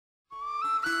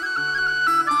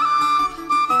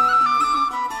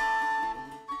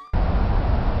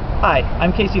Hi,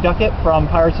 I'm Casey Duckett from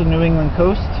Pirates of the New England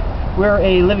Coast. We're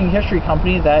a living history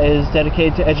company that is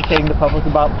dedicated to educating the public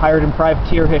about pirate and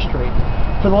privateer history.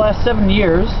 For the last 7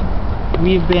 years,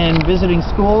 we've been visiting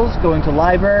schools, going to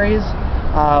libraries,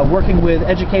 working with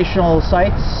educational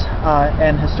sites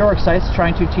and historic sites,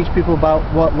 trying to teach people about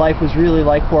what life was really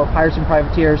like for pirates and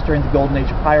privateers during the golden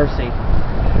age of piracy.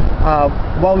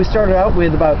 While we started out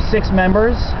with about 6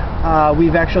 members,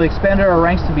 we've actually expanded our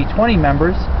ranks to be 20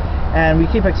 members, and we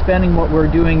keep expanding what we're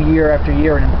doing year after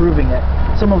year and improving it.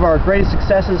 Some of our greatest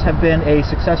successes have been a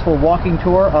successful walking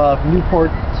tour of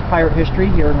Newport's pirate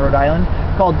history here in Rhode Island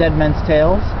called Dead Men's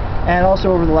Tales. And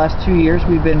also over the last 2 years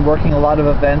we've been working a lot of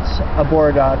events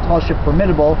aboard Tall Ship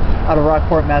Formidable out of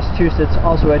Rockport, Massachusetts,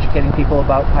 also educating people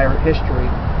about pirate history.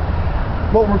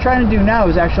 What we're trying to do now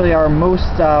is actually our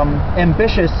most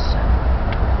ambitious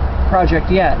project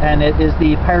yet, and it is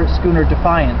the pirate schooner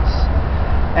Defiance.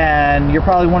 And you're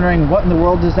probably wondering, what in the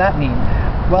world does that mean?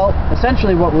 Well,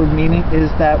 essentially what we're meaning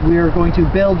is that we're going to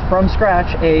build from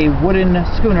scratch a wooden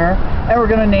schooner, and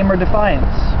we're going to name her Defiance.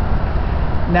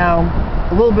 Now,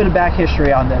 a little bit of back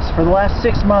history on this. For the last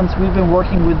 6 months, we've been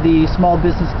working with the Small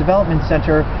Business Development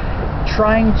Center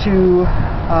trying to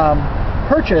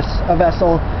purchase a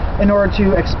vessel in order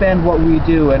to expand what we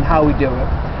do and how we do it.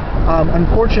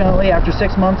 Unfortunately, after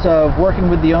 6 months of working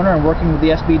with the owner and working with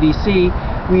the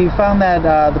SBDC, we found that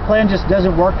the plan just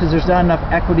doesn't work because there's not enough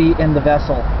equity in the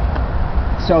vessel.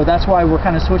 So that's why we're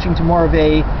kind of switching to more of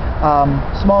a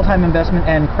small-time investment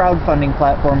and crowdfunding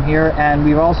platform here, and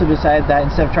we've also decided that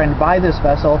instead of trying to buy this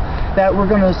vessel, that we're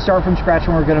going to start from scratch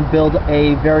and we're going to build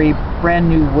a very brand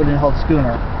new wooden-hulled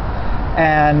schooner.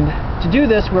 And to do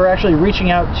this, we're actually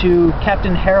reaching out to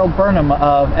Captain Harold Burnham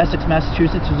of Essex,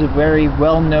 Massachusetts, who's a very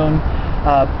well-known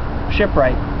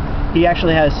shipwright. He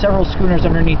actually has several schooners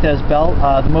underneath his belt,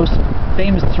 the most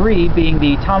famous 3 being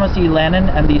the Thomas E. Lannon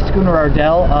and the schooner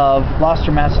Ardell of Gloucester,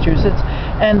 Massachusetts,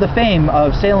 and the Fame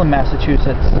of Salem,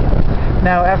 Massachusetts.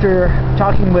 Now, after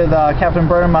talking with Captain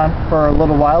Burnham for a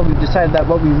little while, we've decided that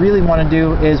what we really want to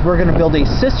do is we're going to build a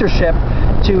sister ship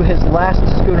to his last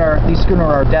schooner, the schooner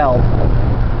Ardell.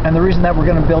 And the reason that we're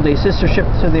going to build a sister ship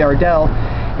to the Ardell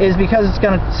is because it's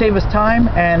going to save us time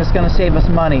and it's going to save us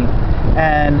money.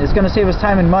 And it's going to save us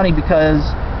time and money because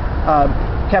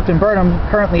Captain Burnham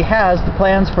currently has the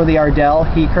plans for the Ardell.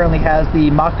 He currently has the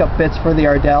mock-up bits for the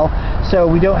Ardell, so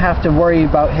we don't have to worry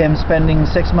about him spending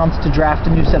 6 months to draft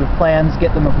a new set of plans,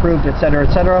 get them approved, etc.,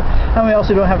 etc. And we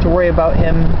also don't have to worry about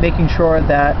him making sure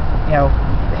that, you know,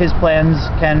 his plans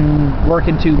can work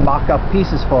into mock-up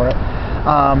pieces for it.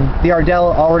 The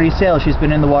Ardell already sails. She's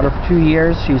been in the water for 2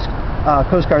 years. She's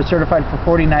Coast Guard certified for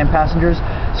 49 passengers.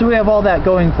 So we have all that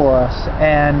going for us,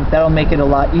 and that'll make it a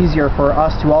lot easier for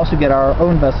us to also get our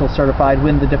own vessel certified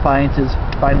when the Defiance is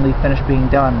finally finished being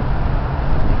done.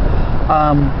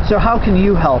 So how can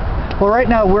you help? Well, right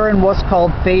now we're in what's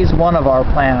called Phase 1 of our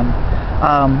plan,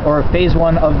 or Phase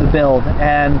 1 of the build,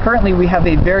 and currently we have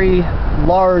a very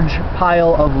large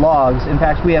pile of logs. In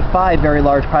fact, we have 5 very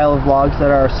large pile of logs that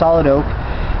are solid oak,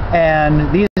 and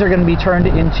these are going to be turned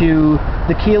into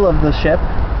the keel of the ship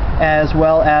as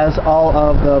well as all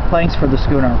of the planks for the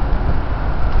schooner.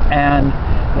 And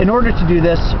in order to do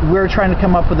this, we're trying to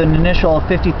come up with an initial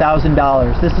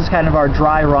 $50,000. This is kind of our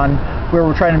dry run where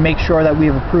we're trying to make sure that we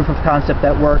have a proof of concept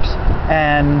that works,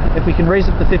 and if we can raise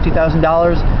up the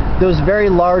 $50,000, those very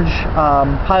large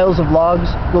piles of logs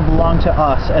will belong to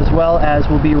us, as well as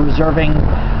we'll be reserving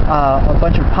a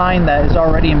bunch of pine that is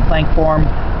already in plank form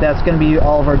that's going to be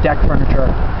all of our deck furniture.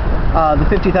 The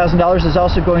 $50,000 is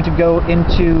also going to go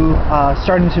into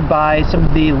starting to buy some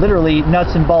of the literally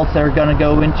nuts and bolts that are going to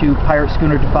go into Pirate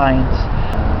Schooner Defiance.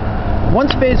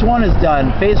 Once Phase 1 is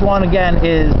done, Phase 1 again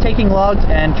is taking logs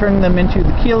and turning them into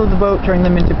the keel of the boat, turning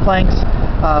them into planks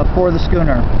for the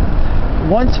schooner.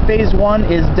 Once Phase 1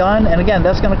 is done, and again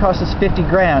that's going to cost us 50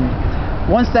 grand.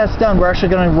 Once that's done, we're actually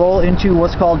going to roll into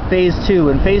what's called Phase 2,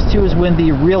 and Phase 2 is when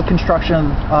the real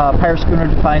construction of Pirate Schooner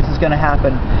Defiance is going to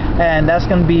happen, and that's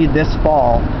going to be this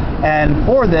fall. And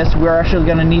for this, we're actually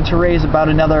going to need to raise about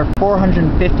another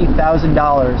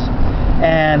 $450,000.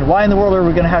 And why in the world are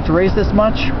we going to have to raise this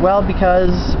much? Well,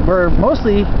 because we're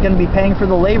mostly going to be paying for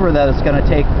the labor that it's going to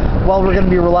take, while we're going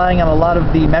to be relying on a lot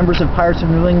of the members of Pirates of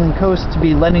New England Coast to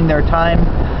be lending their time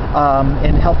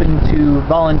in helping to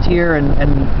volunteer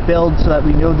and build so that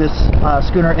we know this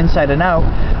schooner inside and out.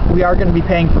 We are going to be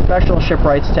paying professional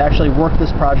shipwrights to actually work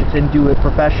this project and do it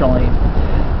professionally.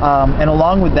 And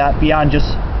along with that, beyond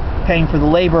just paying for the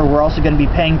labor, we're also going to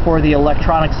be paying for the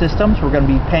electronic systems, we're going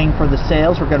to be paying for the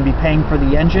sails, we're going to be paying for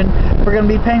the engine, we're going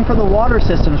to be paying for the water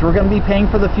systems, we're going to be paying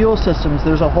for the fuel systems.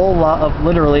 There's a whole lot of,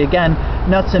 literally, again,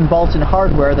 nuts and bolts and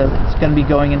hardware that's going to be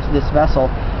going into this vessel.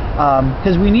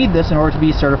 Because we need this in order to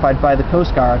be certified by the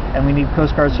Coast Guard, and we need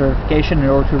Coast Guard certification in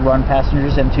order to run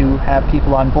passengers and to have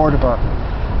people on board of her,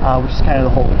 which is kind of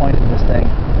the whole point of this thing.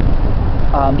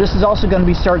 This is also going to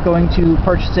be start going to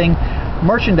purchasing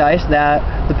merchandise that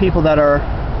the people that are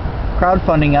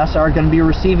crowdfunding us are going to be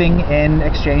receiving in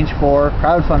exchange for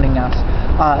crowdfunding us.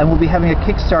 And we'll be having a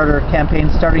Kickstarter campaign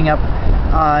starting up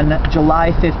on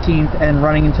July 15th and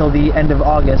running until the end of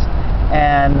August.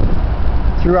 And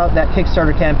throughout that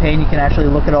Kickstarter campaign, you can actually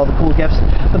look at all the cool gifts.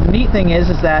 But the neat thing is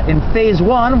that in Phase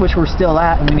 1, which we're still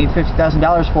at and we need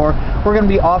 $50,000 for, we're going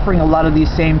to be offering a lot of these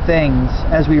same things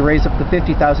as we raise up the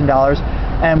 $50,000,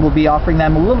 and we'll be offering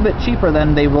them a little bit cheaper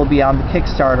than they will be on the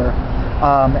Kickstarter.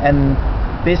 And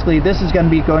basically, this is going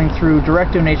to be going through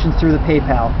direct donations through the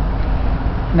PayPal.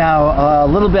 Now, a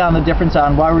little bit on the difference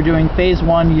on why we're doing Phase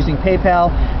 1 using PayPal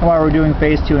and why we're doing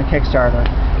Phase 2 in Kickstarter.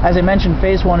 As I mentioned,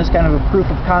 Phase 1 is kind of a proof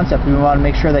of concept. We want to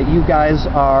make sure that you guys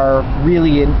are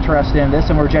really interested in this,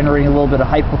 and we're generating a little bit of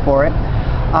hype before it.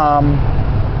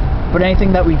 But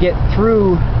anything that we get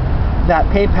through that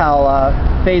PayPal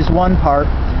Phase 1 part,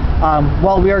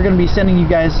 while we are going to be sending you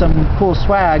guys some cool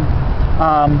swag,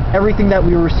 everything that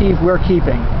we receive we're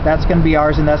keeping. That's going to be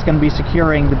ours, and that's going to be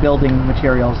securing the building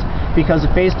materials. Because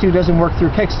if Phase 2 doesn't work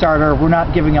through Kickstarter, we're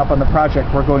not giving up on the project.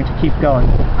 We're going to keep going.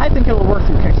 I think it will work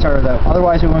through Kickstarter, though.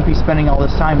 Otherwise, we won't be spending all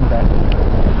this time with it.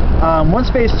 Once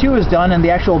Phase 2 is done and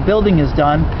the actual building is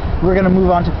done, we're going to move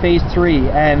on to Phase 3.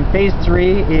 And Phase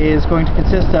 3 is going to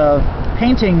consist of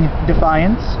painting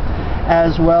Defiance,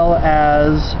 as well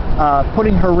as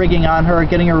putting her rigging on her,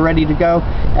 getting her ready to go,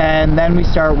 and then we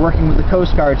start working with the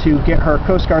Coast Guard to get her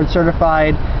Coast Guard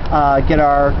certified, get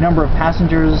our number of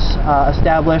passengers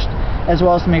established, as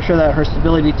well as to make sure that her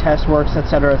stability test works,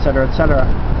 etc., etc., etc.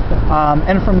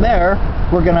 And from there,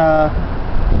 we're going to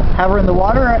have her in the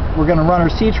water, we're going to run her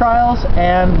sea trials,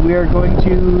 and we're going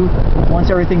to, once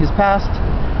everything is passed,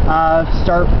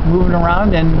 start moving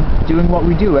around and doing what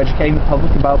we do, educating the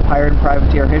public about pirate and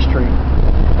privateer history.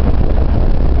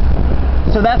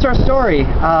 So that's our story.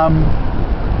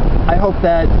 I hope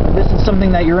that this is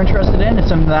something that you're interested in. It's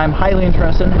something that I'm highly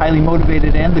interested in, highly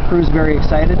motivated in. The crew's very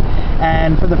excited.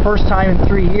 And for the first time in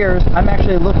 3 years, I'm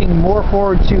actually looking more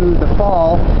forward to the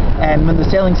fall and when the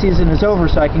sailing season is over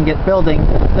so I can get building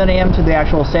than I am to the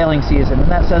actual sailing season.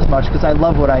 And that says much because I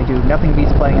love what I do. Nothing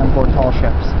beats playing on board tall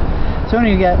ships. So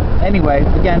anyway,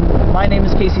 again, my name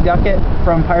is Casey Duckett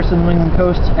from Pirates of the New England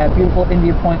Coast at beautiful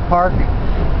India Point Park.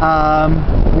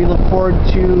 We look forward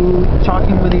to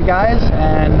talking with you guys,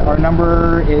 and our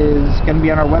number is going to be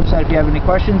on our website if you have any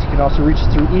questions. You can also reach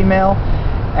us through email,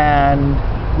 and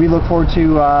we look forward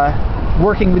to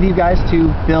working with you guys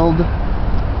to build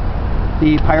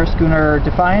the pirate schooner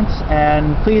Defiance.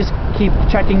 And please keep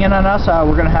checking in on us.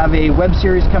 We're going to have a web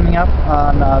series coming up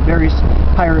on various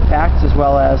pirate facts, as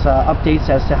well as updates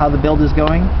as to how the build is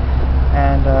going.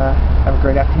 And have a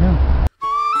great afternoon.